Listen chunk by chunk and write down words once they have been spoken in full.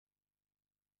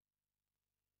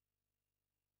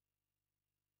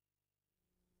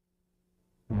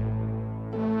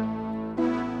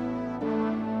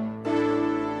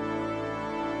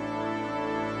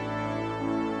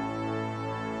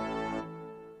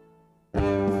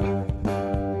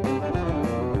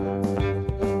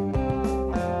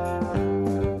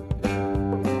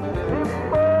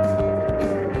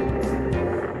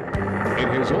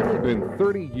been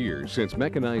 30 years since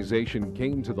mechanization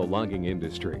came to the logging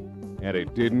industry, and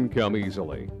it didn't come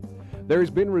easily. There's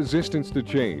been resistance to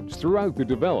change throughout the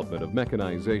development of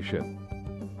mechanization.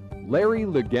 Larry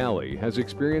Legale has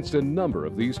experienced a number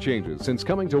of these changes since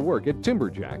coming to work at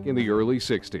Timberjack in the early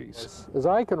 60s. As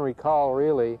I can recall,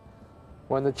 really,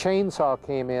 when the chainsaw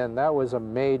came in, that was a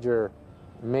major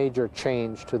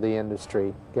change to the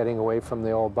industry, getting away from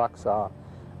the old bucksaw.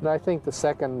 And I think the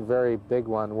second very big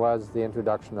one was the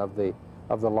introduction of the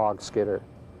log skidder.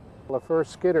 The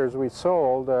first skidders we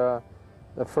sold, the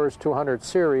first 200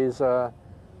 series,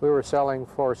 we were selling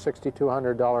for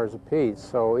 $6,200 a piece.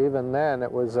 So even then,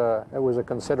 it was a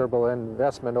considerable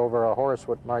investment over a horse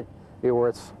which might be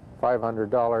worth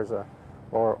 $500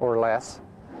 or less.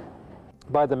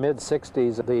 By the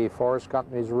mid-60s, the forest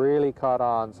companies really caught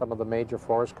on, some of the major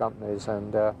forest companies,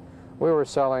 and we were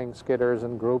selling skidders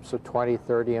in groups of 20,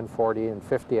 30, and 40, and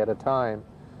 50 at a time.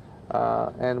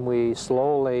 And we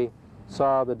slowly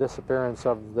saw the disappearance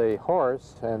of the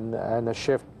horse and a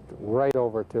shift right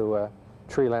over to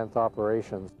tree-length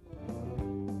operations.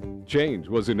 Change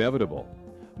was inevitable.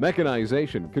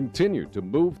 Mechanization continued to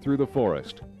move through the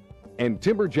forest, and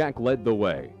Timberjack led the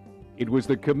way. It was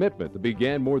the commitment that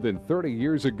began more than 30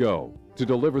 years ago to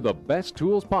deliver the best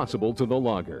tools possible to the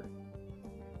logger.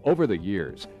 Over the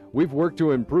years, we've worked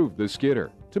to improve the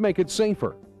skidder, to make it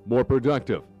safer, more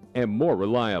productive, and more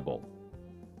reliable.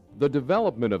 The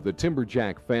development of the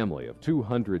Timberjack family of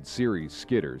 200 series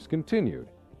skidders continued.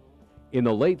 In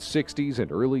the late 60s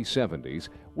and early 70s,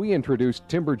 we introduced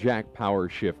Timberjack Power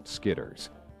Shift skidders,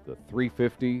 the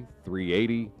 350,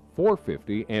 380,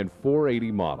 450, and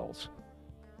 480 models.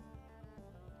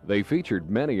 They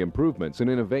featured many improvements and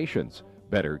innovations: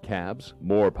 better cabs,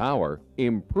 more power,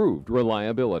 improved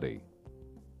reliability.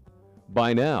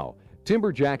 By now,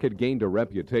 Timberjack had gained a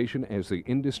reputation as the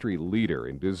industry leader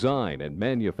in design and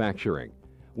manufacturing,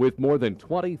 with more than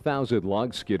 20,000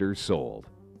 log skidders sold.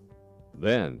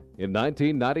 Then, in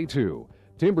 1992,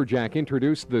 Timberjack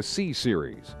introduced the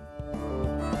C-Series.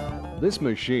 This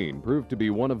machine proved to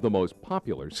be one of the most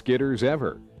popular skidders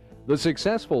ever. The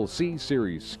successful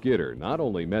C-Series skidder not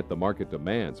only met the market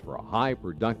demands for a high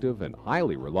productive and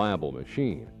highly reliable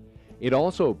machine, it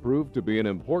also proved to be an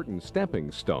important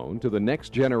stepping stone to the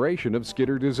next generation of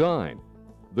skidder design,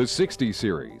 the 60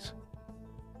 Series.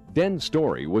 Den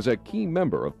Story was a key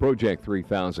member of Project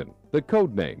 3000, the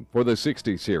code name for the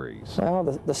 60 Series.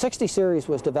 Well, the 60 Series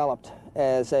was developed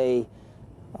as a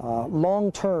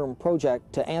long-term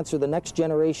project to answer the next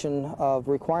generation of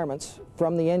requirements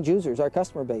from the end users, our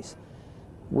customer base.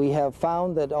 We have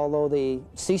found that although the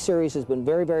C-Series has been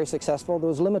very, very successful, there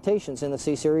was limitations in the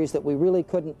C-Series that we really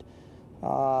couldn't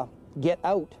get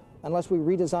out unless we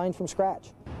redesigned from scratch.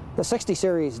 The 60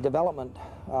 Series development,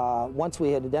 once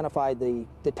we had identified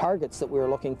the targets that we were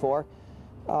looking for,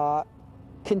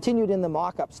 continued in the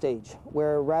mock-up stage,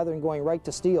 where rather than going right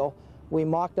to steel, we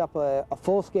mocked up a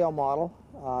full-scale model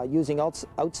using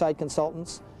outside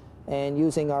consultants and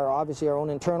using obviously our own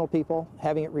internal people,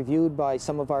 having it reviewed by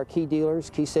some of our key dealers,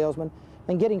 key salesmen,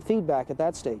 and getting feedback at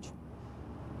that stage.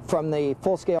 From the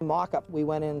full-scale mock-up, we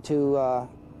went into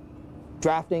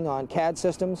drafting on CAD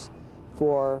systems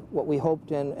for what we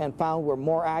hoped and found were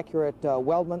more accurate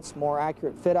weldments, more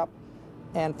accurate fit-up.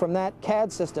 And from that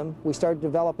CAD system, we started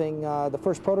developing the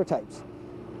first prototypes.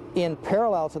 In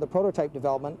parallel to the prototype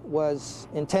development was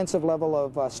intensive level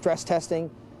of stress testing,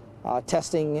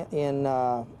 testing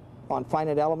on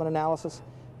finite element analysis,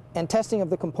 and testing of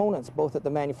the components, both at the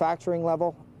manufacturing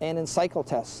level and in cycle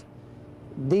tests.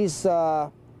 These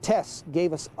tests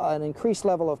gave us an increased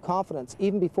level of confidence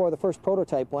even before the first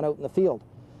prototype went out in the field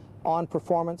on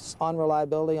performance, on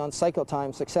reliability, on cycle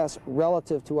time success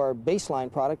relative to our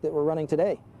baseline product that we're running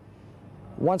today.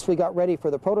 Once we got ready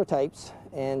for the prototypes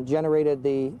and generated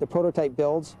the prototype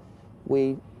builds,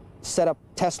 we set up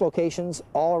test locations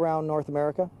all around North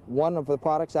America. One of the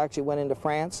products actually went into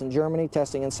France and Germany,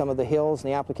 testing in some of the hills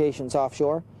and the applications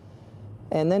offshore,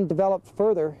 and then developed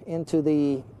further into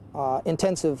the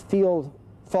intensive field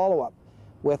follow-up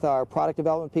with our product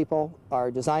development people,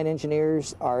 our design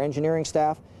engineers, our engineering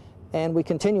staff, and we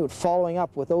continued following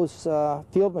up with those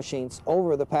field machines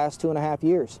over the past 2.5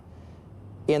 years.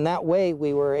 In that way,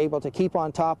 we were able to keep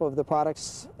on top of the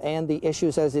products and the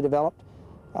issues as they developed.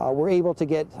 We're able to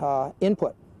get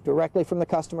input directly from the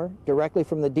customer, directly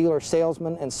from the dealer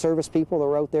salesmen and service people that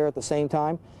are out there at the same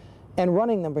time, and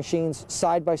running the machines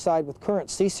side by side with current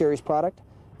C-Series product,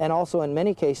 and also in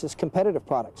many cases competitive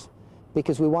products,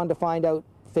 because we wanted to find out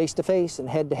face-to-face and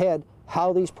head-to-head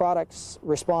how these products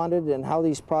responded and how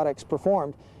these products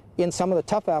performed in some of the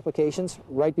tough applications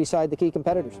right beside the key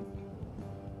competitors.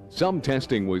 Some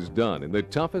testing was done in the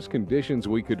toughest conditions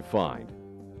we could find.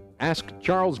 Ask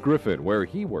Charles Griffin where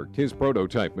he worked his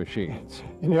prototype machines.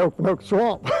 In the open oak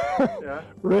swamp. Yeah.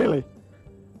 Really.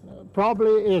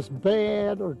 Probably as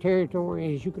bad or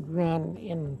territory as you could run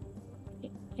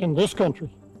in this country,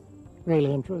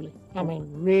 really and truly. I mean,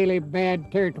 really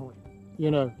bad territory.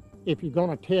 You know, if you're going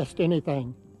to test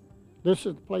anything, this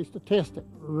is the place to test it,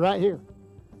 right here,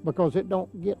 because it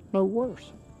don't get no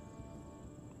worse,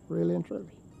 really and truly.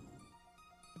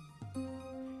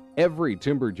 Every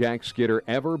Timberjack skidder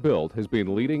ever built has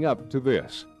been leading up to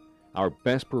this. Our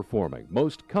best performing,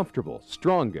 most comfortable,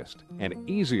 strongest, and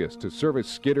easiest to service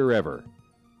skidder ever.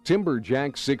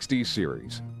 Timberjack 60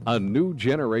 Series, a new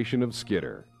generation of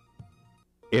skidder.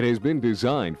 It has been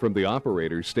designed from the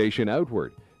operator's station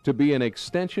outward to be an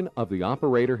extension of the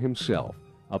operator himself,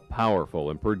 a powerful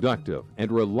and productive and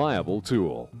reliable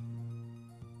tool.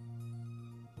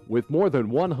 With more than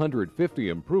 150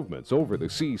 improvements over the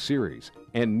C Series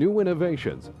and new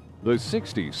innovations, the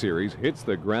 60 Series hits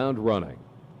the ground running.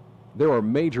 There are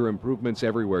major improvements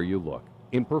everywhere you look,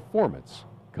 in performance,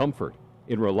 comfort,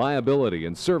 in reliability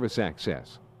and service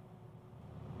access.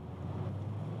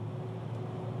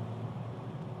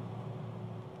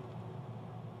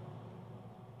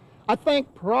 I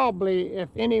think probably if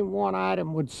any one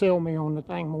item would sell me on the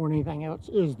thing more than anything else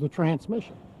is the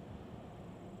transmission.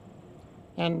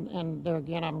 And there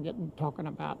again, I'm talking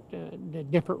about the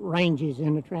different ranges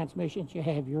in the transmissions you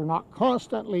have. You're not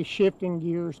constantly shifting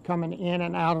gears coming in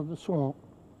and out of the swamp.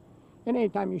 And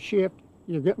anytime you shift,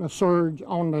 you're getting a surge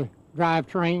on the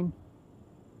drivetrain.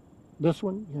 This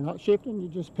one, you're not shifting, you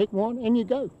just pick one and you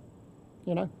go,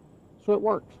 you know, so it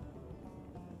works.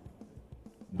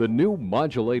 The new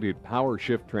modulated power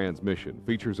shift transmission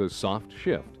features a soft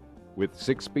shift with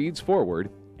 6 speeds forward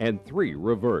and 3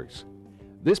 reverse.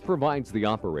 This provides the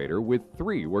operator with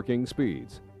 3 working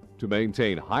speeds to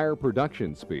maintain higher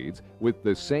production speeds with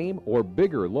the same or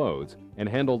bigger loads and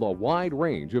handle a wide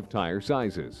range of tire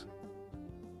sizes.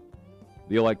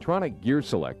 The electronic gear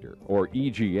selector, or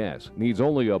EGS, needs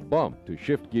only a bump to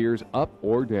shift gears up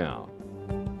or down.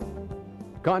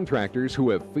 Contractors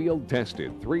who have field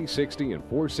tested 360 and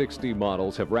 460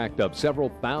 models have racked up several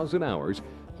thousand hours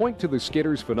point to the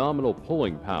skidder's phenomenal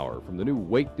pulling power from the new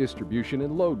weight distribution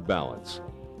and load balance.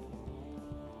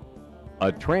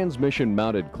 A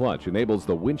transmission-mounted clutch enables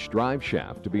the winch drive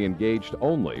shaft to be engaged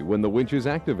only when the winch is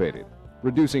activated,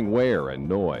 reducing wear and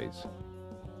noise.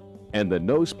 And the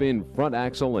no-spin front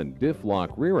axle and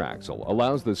diff-lock rear axle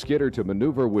allows the skidder to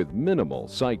maneuver with minimal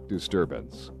cyc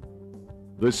disturbance.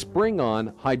 The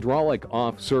spring-on hydraulic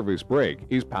off-service brake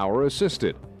is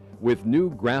power-assisted with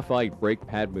new graphite brake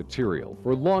pad material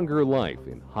for longer life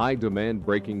in high-demand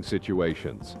braking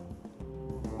situations.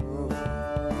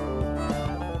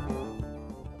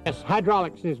 Yes,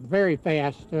 hydraulics is very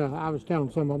fast. I was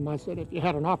telling some of them, I said, if you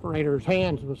had an operator's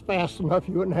hands was fast enough,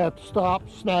 you wouldn't have to stop,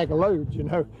 snag a load, you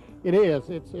know. It is.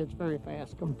 It's very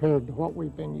fast compared to what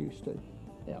we've been used to.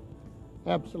 Yeah,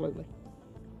 absolutely.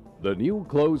 The new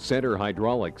closed center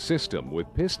hydraulic system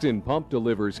with piston pump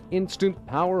delivers instant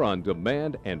power on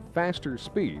demand and faster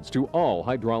speeds to all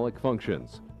hydraulic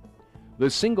functions. The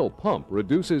single pump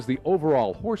reduces the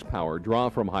overall horsepower draw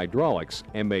from hydraulics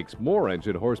and makes more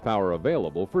engine horsepower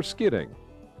available for skidding.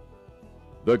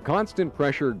 The constant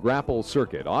pressure grapple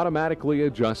circuit automatically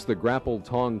adjusts the grapple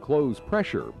tong close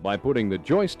pressure by putting the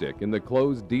joystick in the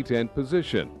closed detent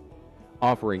position,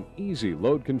 offering easy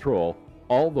load control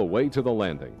all the way to the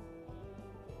landing.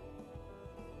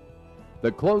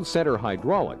 The closed center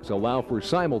hydraulics allow for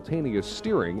simultaneous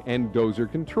steering and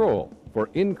dozer control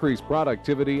for increased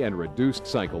productivity and reduced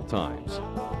cycle times.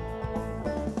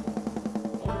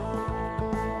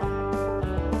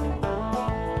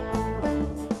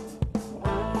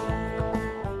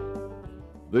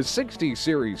 The 60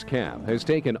 Series cab has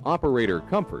taken operator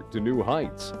comfort to new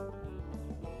heights.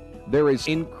 There is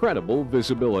incredible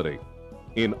visibility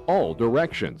in all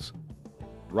directions,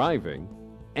 driving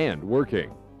and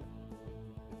working.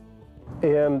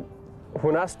 And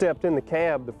when I stepped in the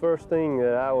cab, the first thing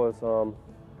that I was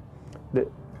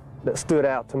that stood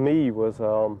out to me was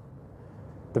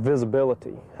the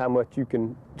visibility, how much you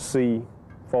can see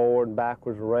forward and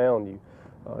backwards around you.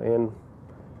 In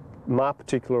my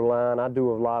particular line, I do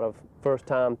a lot of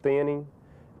first-time thinning,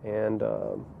 and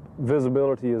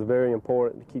visibility is very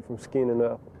important to keep from skinning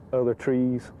up other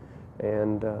trees,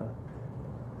 and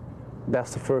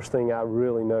that's the first thing I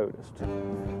really noticed.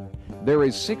 There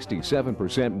is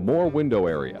 67% more window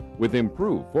area with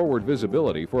improved forward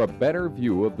visibility for a better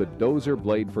view of the dozer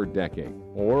blade for decking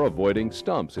or avoiding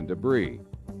stumps and debris.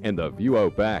 And the view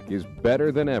out back is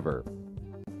better than ever.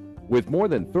 With more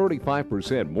than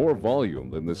 35% more volume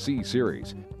than the C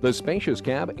Series, the spacious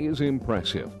cab is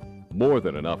impressive. More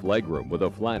than enough legroom with a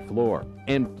flat floor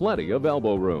and plenty of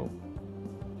elbow room.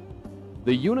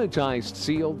 The unitized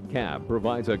sealed cab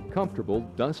provides a comfortable,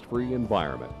 dust-free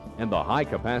environment, and the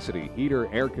high-capacity heater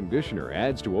air conditioner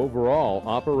adds to overall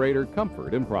operator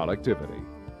comfort and productivity.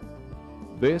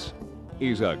 This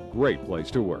is a great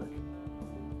place to work.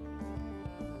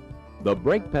 The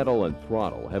brake pedal and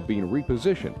throttle have been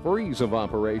repositioned for ease of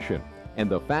operation,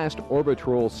 and the fast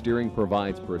Orbitrol steering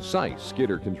provides precise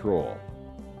skidder control.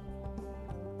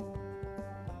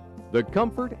 The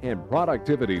comfort and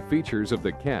productivity features of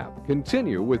the cab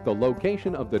continue with the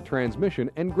location of the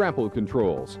transmission and grapple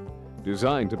controls,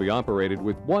 designed to be operated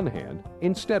with one hand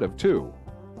instead of two.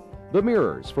 The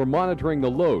mirrors for monitoring the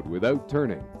load without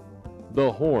turning,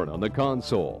 the horn on the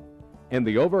console, and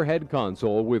the overhead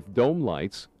console with dome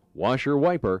lights, washer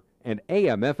wiper, and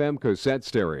AM/FM cassette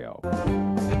stereo.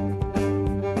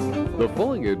 The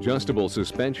fully adjustable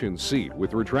suspension seat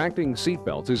with retracting seat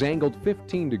belts is angled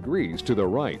 15 degrees to the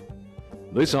right.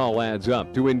 This all adds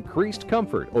up to increased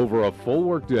comfort over a full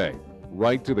workday,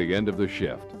 right to the end of the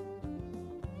shift.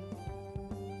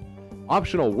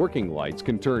 Optional working lights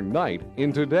can turn night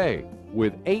into day,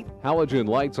 with 8 halogen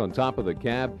lights on top of the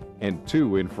cab and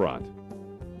 2 in front.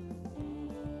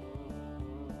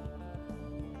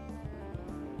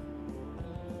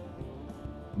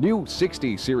 New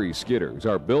 60 Series Skidders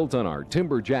are built on our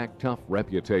Timberjack tough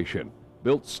reputation,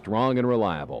 built strong and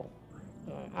reliable.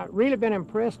 I've really been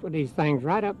impressed with these things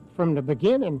right up from the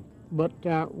beginning, but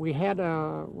we had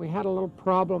a little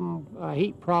problem, a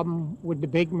heat problem with the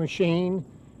big machine.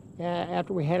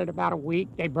 After we had it about a week,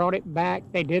 they brought it back.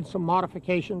 They did some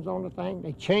modifications on the thing.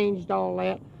 They changed all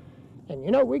that. And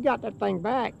you know, we got that thing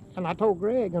back, and I told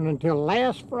Greg, and until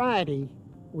last Friday,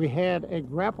 we had a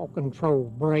grapple control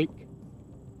break.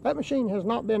 That machine has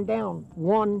not been down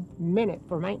 1 minute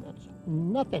for maintenance,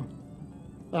 nothing.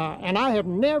 And I have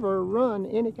never run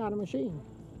any kind of machine,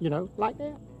 you know, like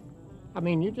that. I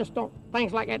mean, you just don't,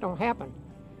 things like that don't happen.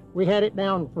 We had it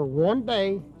down for 1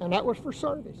 day, and that was for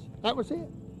service. That was it.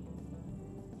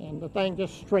 And the thing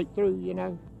just straight through, you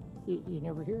know, you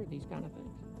never hear these kind of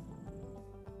things.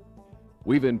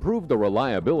 We've improved the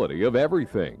reliability of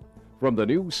everything, from the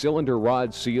new cylinder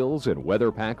rod seals and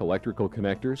weather pack electrical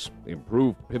connectors,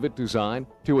 improved pivot design,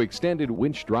 to extended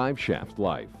winch drive shaft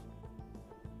life.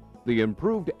 The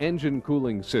improved engine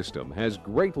cooling system has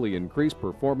greatly increased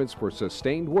performance for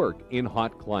sustained work in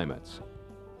hot climates.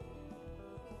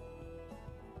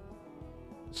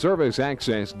 Service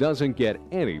access doesn't get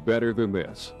any better than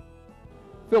this.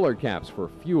 Filler caps for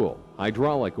fuel,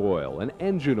 hydraulic oil, and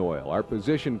engine oil are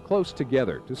positioned close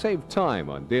together to save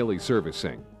time on daily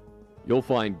servicing. You'll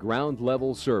find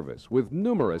ground-level service with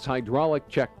numerous hydraulic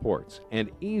check ports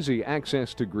and easy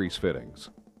access to grease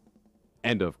fittings.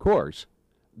 And of course,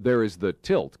 there is the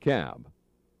tilt cab.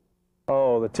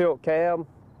 Oh, the tilt cab.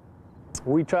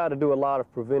 We try to do a lot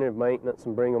of preventive maintenance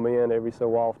and bring them in every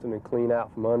so often and clean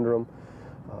out from under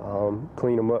them,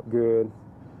 clean them up good,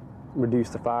 reduce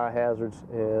the fire hazards,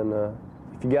 and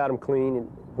if you got them clean,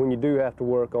 when you do have to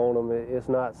work on them, it's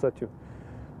not such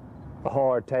a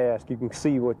hard task. You can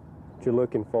see what you're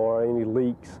looking for, any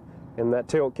leaks. And that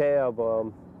tilt cab,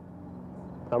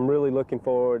 I'm really looking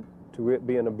forward to it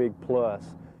being a big plus.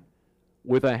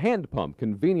 With a hand pump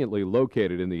conveniently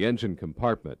located in the engine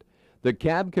compartment, the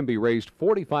cab can be raised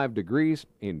 45 degrees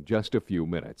in just a few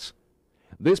minutes.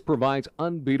 This provides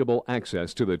unbeatable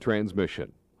access to the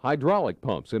transmission, hydraulic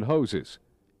pumps and hoses,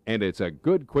 and it's a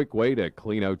good quick way to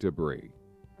clean out debris.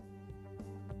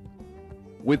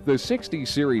 With the 60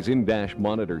 Series in-dash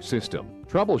monitor system,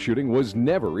 troubleshooting was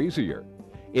never easier.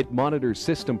 It monitors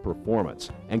system performance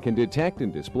and can detect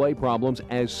and display problems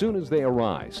as soon as they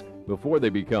arise, before they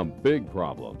become big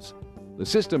problems. The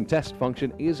system test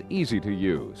function is easy to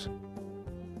use.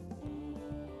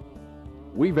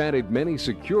 We've added many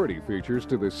security features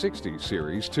to the 60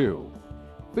 Series too.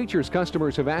 Features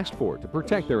customers have asked for to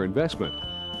protect their investment.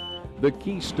 The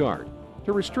key start,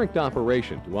 to restrict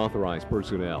operation to authorized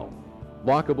personnel.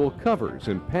 Lockable covers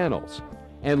and panels,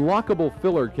 and lockable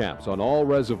filler caps on all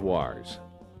reservoirs.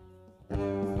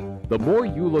 The more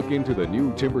you look into the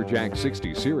new Timberjack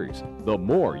 60 Series, the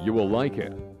more you will like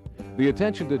it. The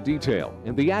attention to detail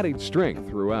and the added strength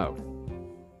throughout.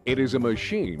 It is a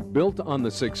machine built on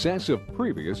the success of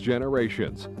previous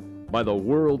generations by the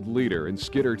world leader in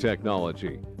skidder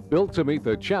technology, built to meet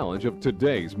the challenge of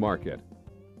today's market.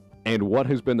 And what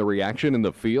has been the reaction in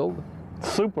the field?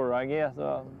 Super, I guess.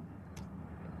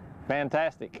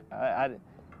 Fantastic.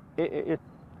 It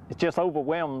just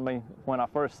overwhelmed me when I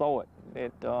first saw it.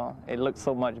 It looks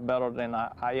so much better than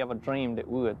I ever dreamed it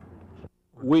would.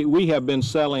 We have been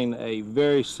selling a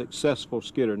very successful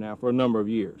skidder now for a number of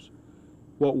years.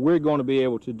 What we're going to be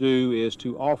able to do is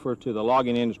to offer to the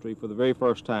logging industry for the very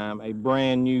first time a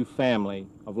brand new family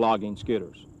of logging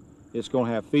skidders. It's going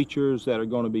to have features that are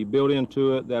going to be built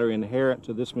into it that are inherent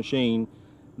to this machine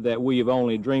that we have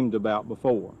only dreamed about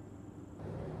before.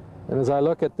 And as I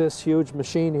look at this huge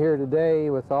machine here today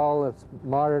with all its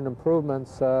modern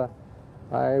improvements,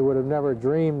 I would have never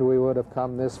dreamed we would have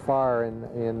come this far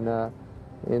in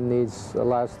these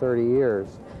last 30 years.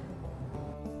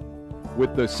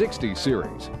 With the 60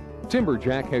 series,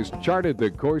 Timberjack has charted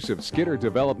the course of skidder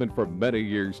development for many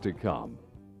years to come.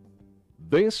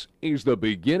 This is the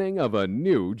beginning of a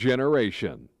new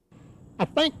generation. I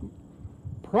think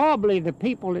probably the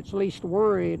people that's least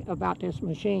worried about this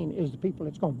machine is the people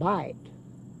that's going to buy it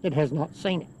that has not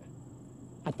seen it.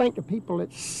 I think the people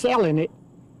that's selling it,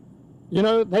 you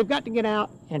know, they've got to get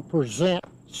out and present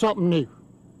something new.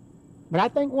 But I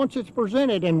think once it's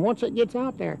presented and once it gets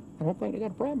out there, I don't think they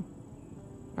got a problem.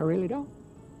 I really don't.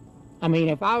 I mean,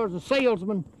 if I was a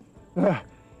salesman,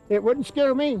 it wouldn't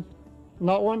scare me,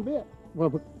 not one bit.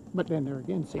 Well, but then there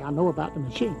again, see, I know about the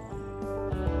machine.